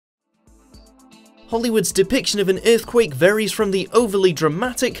Hollywood's depiction of an earthquake varies from the overly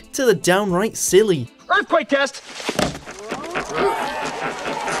dramatic to the downright silly. Earthquake test!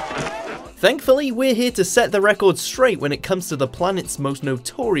 Thankfully, we're here to set the record straight when it comes to the planet's most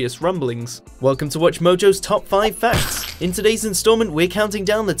notorious rumblings. Welcome to WatchMojo's Top 5 Facts. In today's installment, we're counting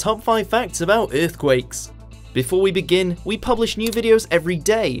down the top 5 facts about earthquakes. Before we begin, we publish new videos every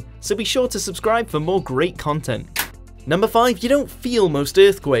day, so be sure to subscribe for more great content. Number 5, you don't feel most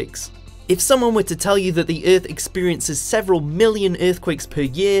earthquakes. If someone were to tell you that the Earth experiences several million earthquakes per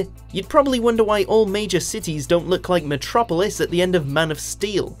year, you'd probably wonder why all major cities don't look like Metropolis at the end of Man of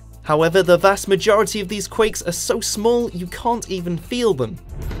Steel. However, the vast majority of these quakes are so small you can't even feel them.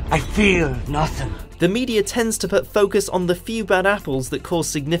 I feel nothing. The media tends to put focus on the few bad apples that cause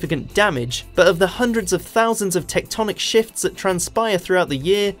significant damage, but of the hundreds of thousands of tectonic shifts that transpire throughout the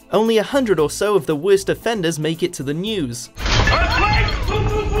year, only 100 or so of the worst offenders make it to the news. Earthquake!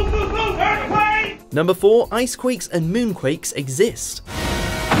 Number 4, icequakes and moonquakes exist.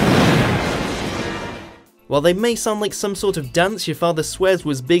 While they may sound like some sort of dance your father swears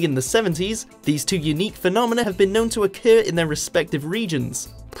was big in the 70s, these two unique phenomena have been known to occur in their respective regions.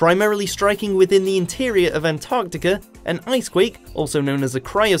 Primarily striking within the interior of Antarctica, an icequake, also known as a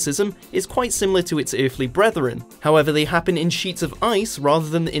cryosysm, is quite similar to its earthly brethren. However, they happen in sheets of ice rather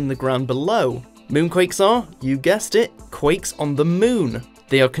than in the ground below. Moonquakes are, you guessed it, quakes on the moon.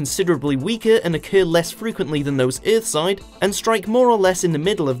 They are considerably weaker and occur less frequently than those Earthside, and strike more or less in the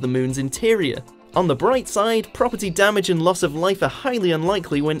middle of the moon's interior. On the bright side, property damage and loss of life are highly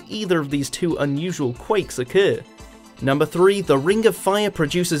unlikely when either of these two unusual quakes occur. Number 3, the Ring of Fire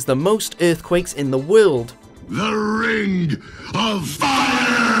produces the most earthquakes in the world. The Ring of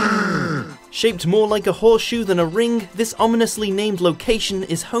Fire! Shaped more like a horseshoe than a ring, this ominously named location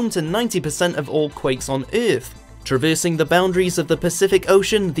is home to 90% of all quakes on Earth. Traversing the boundaries of the Pacific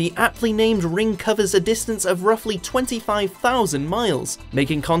Ocean, the aptly named ring covers a distance of roughly 25,000 miles,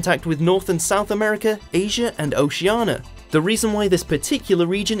 making contact with North and South America, Asia, and Oceania. The reason why this particular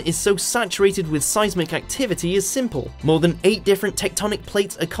region is so saturated with seismic activity is simple. More than 8 different tectonic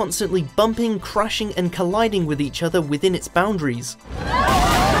plates are constantly bumping, crashing, and colliding with each other within its boundaries.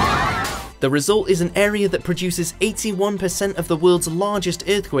 The result is an area that produces 81% of the world's largest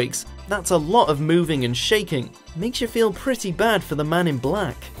earthquakes. That's a lot of moving and shaking. Makes you feel pretty bad for the man in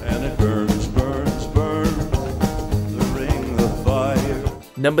black. And it burns, burns, burns, the ring of fire.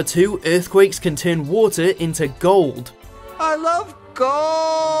 Number 2, earthquakes can turn water into gold. I love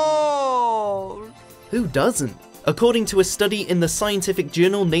gold. Who doesn't? According to a study in the scientific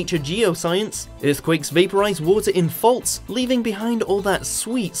journal Nature Geoscience, earthquakes vaporize water in faults, leaving behind all that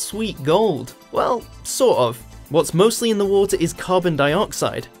sweet, sweet gold. Well, sort of. What's mostly in the water is carbon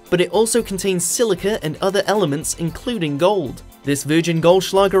dioxide, but it also contains silica and other elements, including gold. This virgin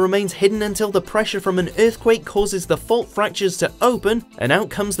Goldschlager remains hidden until the pressure from an earthquake causes the fault fractures to open, and out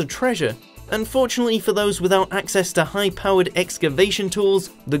comes the treasure. Unfortunately for those without access to high-powered excavation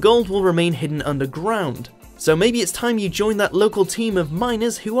tools, the gold will remain hidden underground. So maybe it's time you join that local team of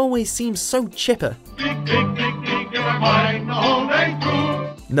miners who always seem so chipper.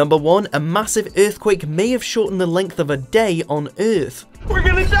 Number 1, a massive earthquake may have shortened the length of a day on Earth. We're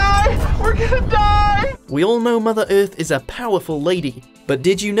gonna die! We're gonna die! We all know Mother Earth is a powerful lady, but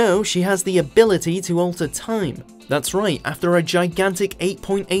did you know she has the ability to alter time? That's right, after a gigantic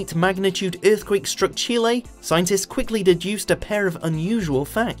 8.8 magnitude earthquake struck Chile, scientists quickly deduced a pair of unusual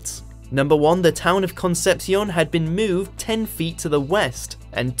facts. Number 1, the town of Concepcion had been moved 10 feet to the west.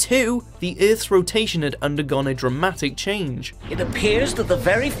 And 2, the Earth's rotation had undergone a dramatic change. It appears that the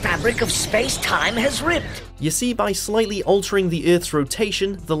very fabric of space-time has ripped. You see, by slightly altering the Earth's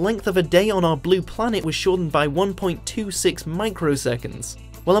rotation, the length of a day on our blue planet was shortened by 1.26 microseconds.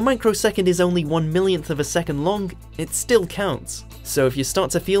 While a microsecond is only 1/1,000,000th of a second long, it still counts. So if you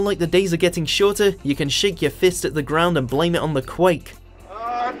start to feel like the days are getting shorter, you can shake your fist at the ground and blame it on the quake.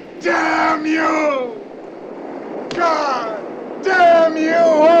 Damn you! God damn you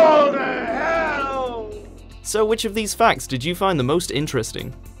all to hell! So which of these facts did you find the most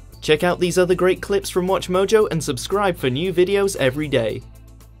interesting? Check out these other great clips from WatchMojo and subscribe for new videos every day.